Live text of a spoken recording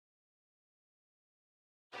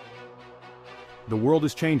The world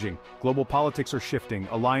is changing, global politics are shifting,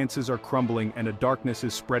 alliances are crumbling, and a darkness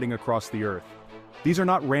is spreading across the earth. These are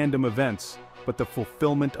not random events, but the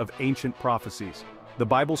fulfillment of ancient prophecies. The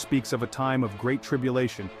Bible speaks of a time of great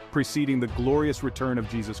tribulation, preceding the glorious return of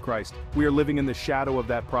Jesus Christ. We are living in the shadow of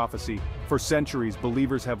that prophecy. For centuries,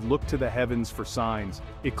 believers have looked to the heavens for signs.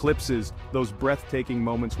 Eclipses, those breathtaking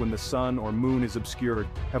moments when the sun or moon is obscured,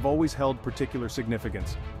 have always held particular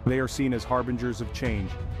significance. They are seen as harbingers of change,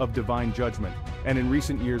 of divine judgment, and in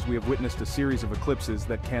recent years we have witnessed a series of eclipses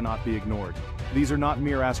that cannot be ignored. These are not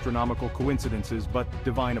mere astronomical coincidences, but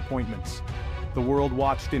divine appointments. The world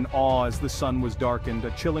watched in awe as the sun was darkened,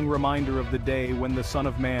 a chilling reminder of the day when the Son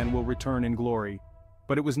of Man will return in glory.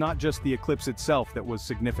 But it was not just the eclipse itself that was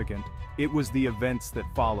significant, it was the events that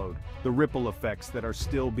followed, the ripple effects that are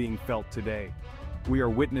still being felt today. We are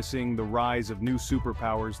witnessing the rise of new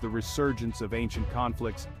superpowers, the resurgence of ancient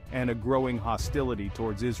conflicts, and a growing hostility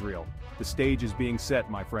towards Israel. The stage is being set,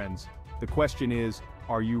 my friends. The question is,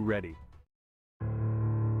 are you ready?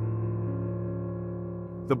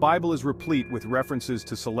 The Bible is replete with references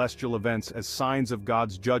to celestial events as signs of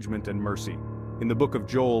God's judgment and mercy. In the book of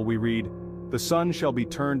Joel we read, "The sun shall be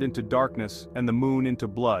turned into darkness and the moon into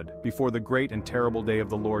blood before the great and terrible day of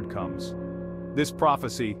the Lord comes." This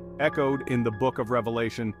prophecy, echoed in the book of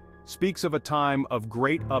Revelation, speaks of a time of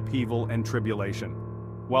great upheaval and tribulation.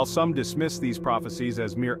 While some dismiss these prophecies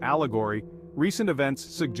as mere allegory, recent events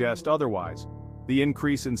suggest otherwise. The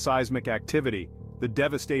increase in seismic activity, the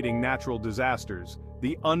devastating natural disasters,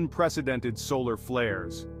 the unprecedented solar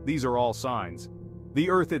flares, these are all signs. The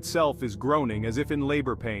earth itself is groaning as if in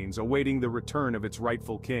labor pains, awaiting the return of its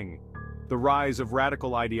rightful king. The rise of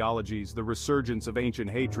radical ideologies, the resurgence of ancient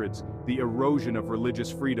hatreds, the erosion of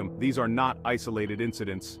religious freedom, these are not isolated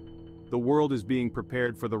incidents. The world is being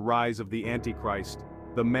prepared for the rise of the Antichrist,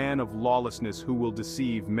 the man of lawlessness who will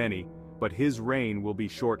deceive many, but his reign will be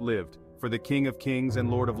short-lived, for the King of Kings and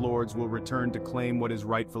Lord of Lords will return to claim what is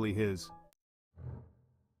rightfully his.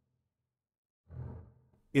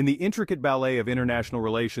 In the intricate ballet of international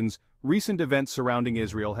relations, recent events surrounding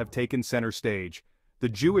Israel have taken center stage. The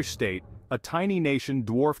Jewish state, a tiny nation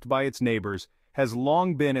dwarfed by its neighbors, has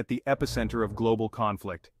long been at the epicenter of global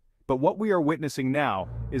conflict. But what we are witnessing now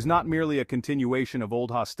is not merely a continuation of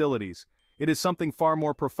old hostilities. It is something far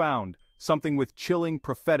more profound, something with chilling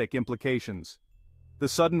prophetic implications. The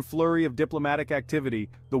sudden flurry of diplomatic activity,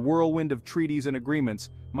 the whirlwind of treaties and agreements,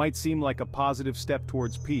 might seem like a positive step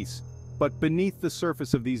towards peace. But beneath the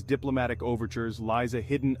surface of these diplomatic overtures lies a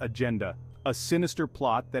hidden agenda, a sinister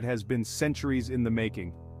plot that has been centuries in the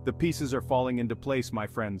making. The pieces are falling into place, my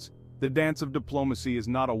friends. The dance of diplomacy is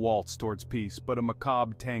not a waltz towards peace, but a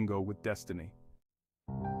macabre tango with destiny.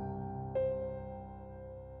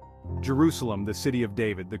 Jerusalem, the city of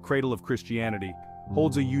David, the cradle of Christianity,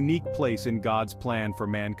 holds a unique place in God's plan for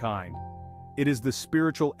mankind. It is the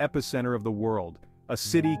spiritual epicenter of the world, a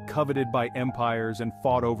city coveted by empires and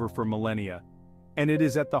fought over for millennia. And it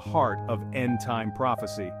is at the heart of end-time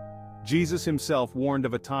prophecy. Jesus himself warned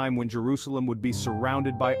of a time when Jerusalem would be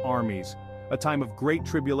surrounded by armies, a time of great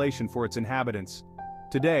tribulation for its inhabitants.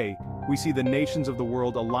 Today, we see the nations of the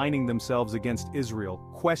world aligning themselves against Israel,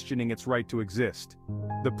 questioning its right to exist.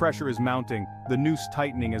 The pressure is mounting, the noose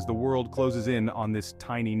tightening as the world closes in on this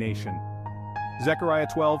tiny nation. Zechariah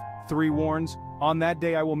 12:3 warns, "On that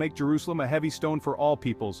day I will make Jerusalem a heavy stone for all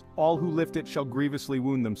peoples, all who lift it shall grievously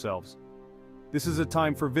wound themselves." This is a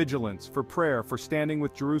time for vigilance, for prayer, for standing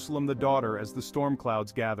with Jerusalem the daughter as the storm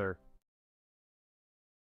clouds gather.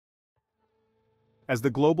 As the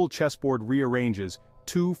global chessboard rearranges,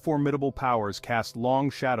 two formidable powers cast long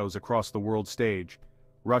shadows across the world stage: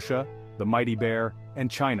 Russia, the mighty bear, and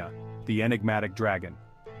China, the enigmatic dragon.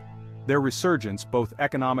 Their resurgence, both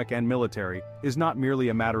economic and military, is not merely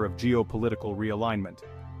a matter of geopolitical realignment.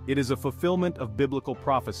 It is a fulfillment of biblical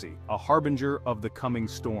prophecy, a harbinger of the coming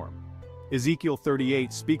storm. Ezekiel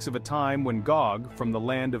 38 speaks of a time when Gog, from the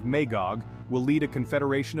land of Magog, will lead a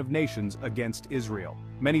confederation of nations against Israel.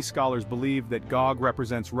 Many scholars believe that Gog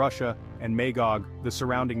represents Russia and Magog, the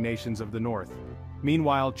surrounding nations of the north.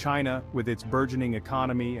 Meanwhile, China, with its burgeoning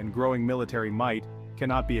economy and growing military might,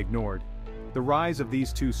 cannot be ignored. The rise of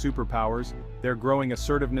these two superpowers, their growing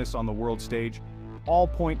assertiveness on the world stage, all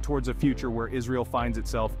point towards a future where Israel finds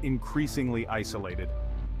itself increasingly isolated.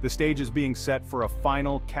 The stage is being set for a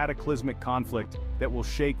final cataclysmic conflict that will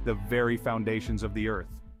shake the very foundations of the earth.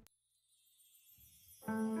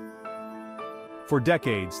 For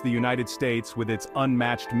decades, the United States, with its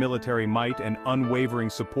unmatched military might and unwavering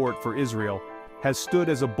support for Israel, has stood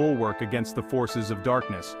as a bulwark against the forces of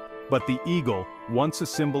darkness. But the eagle, once a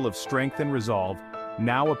symbol of strength and resolve,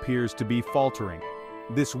 now appears to be faltering.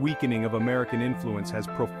 This weakening of American influence has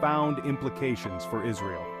profound implications for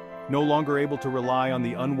Israel. No longer able to rely on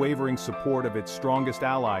the unwavering support of its strongest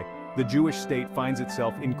ally, the Jewish state finds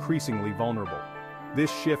itself increasingly vulnerable.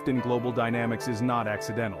 This shift in global dynamics is not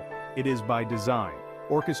accidental. It is by design,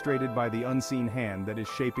 orchestrated by the unseen hand that is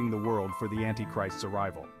shaping the world for the Antichrist's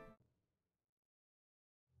arrival.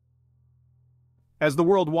 As the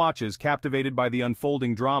world watches, captivated by the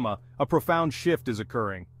unfolding drama, a profound shift is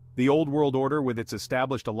occurring. The old world order, with its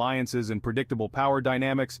established alliances and predictable power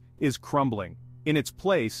dynamics, is crumbling. In its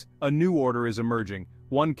place, a new order is emerging,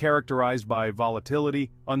 one characterized by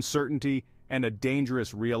volatility, uncertainty, and a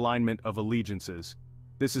dangerous realignment of allegiances.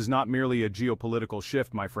 This is not merely a geopolitical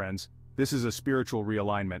shift, my friends. This is a spiritual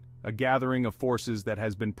realignment, a gathering of forces that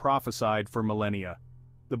has been prophesied for millennia.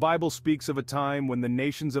 The Bible speaks of a time when the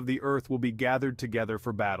nations of the earth will be gathered together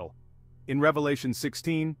for battle. In Revelation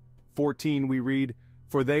 16:14 we read,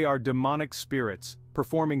 "For they are demonic spirits,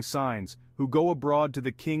 performing signs, who go abroad to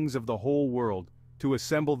the kings of the whole world, to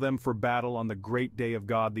assemble them for battle on the great day of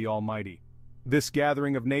God the Almighty." This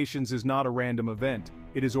gathering of nations is not a random event.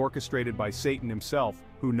 It is orchestrated by Satan himself,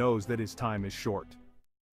 who knows that his time is short.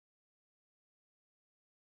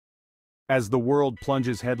 As the world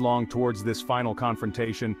plunges headlong towards this final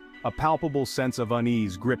confrontation, a palpable sense of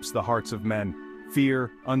unease grips the hearts of men.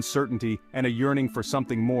 Fear, uncertainty, and a yearning for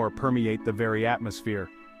something more permeate the very atmosphere.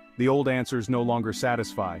 The old answers no longer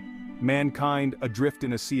satisfy. Mankind, adrift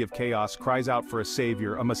in a sea of chaos, cries out for a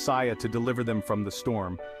savior, a Messiah to deliver them from the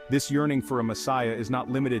storm. This yearning for a Messiah is not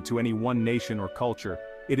limited to any one nation or culture.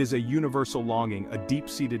 It is a universal longing, a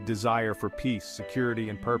deep-seated desire for peace, security,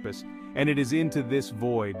 and purpose. And it is into this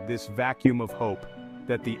void, this vacuum of hope,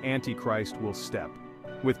 that the Antichrist will step.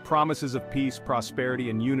 With promises of peace,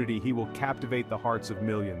 prosperity, and unity, he will captivate the hearts of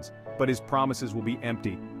millions. But his promises will be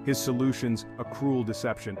empty, his solutions a cruel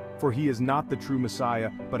deception, for he is not the true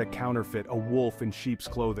Messiah, but a counterfeit, a wolf in sheep's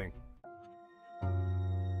clothing.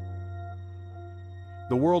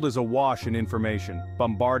 The world is awash in information,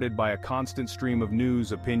 bombarded by a constant stream of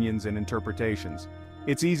news, opinions, and interpretations.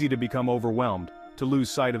 It's easy to become overwhelmed, to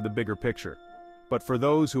lose sight of the bigger picture. But for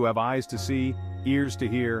those who have eyes to see, ears to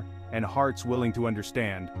hear, and hearts willing to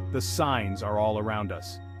understand, the signs are all around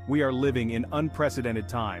us. We are living in unprecedented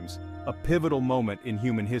times, a pivotal moment in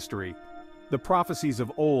human history. The prophecies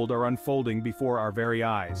of old are unfolding before our very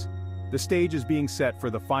eyes. The stage is being set for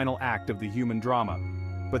the final act of the human drama.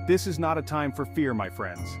 But this is not a time for fear, my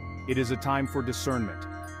friends. It is a time for discernment,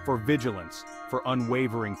 for vigilance, for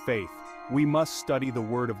unwavering faith. We must study the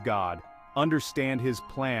Word of God, understand His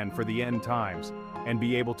plan for the end times, and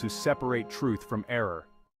be able to separate truth from error.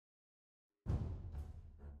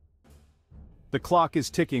 The clock is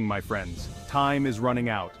ticking, my friends. Time is running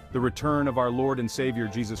out. The return of our Lord and Savior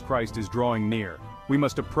Jesus Christ is drawing near. We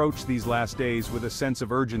must approach these last days with a sense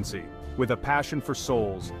of urgency, with a passion for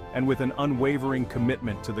souls, and with an unwavering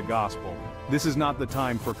commitment to the gospel. This is not the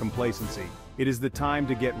time for complacency. It is the time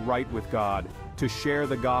to get right with God, to share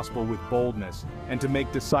the gospel with boldness, and to make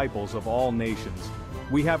disciples of all nations.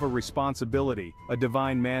 We have a responsibility, a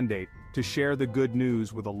divine mandate, to share the good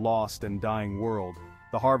news with a lost and dying world.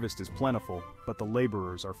 The harvest is plentiful, but the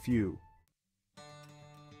laborers are few.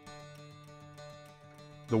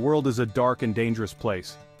 The world is a dark and dangerous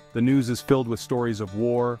place. The news is filled with stories of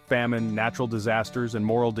war, famine, natural disasters, and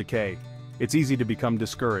moral decay. It's easy to become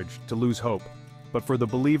discouraged, to lose hope. But for the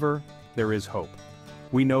believer, there is hope.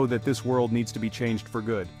 We know that this world needs to be changed for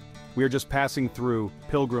good. We are just passing through,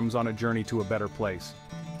 pilgrims on a journey to a better place.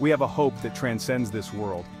 We have a hope that transcends this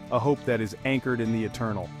world, a hope that is anchored in the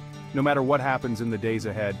eternal. No matter what happens in the days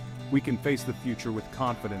ahead, we can face the future with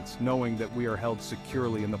confidence, knowing that we are held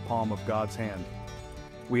securely in the palm of God's hand.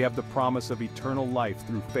 We have the promise of eternal life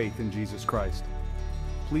through faith in Jesus Christ.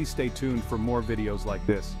 Please stay tuned for more videos like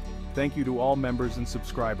this. Thank you to all members and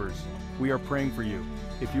subscribers. We are praying for you.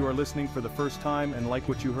 If you are listening for the first time and like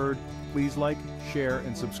what you heard, please like, share,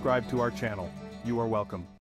 and subscribe to our channel. You are welcome.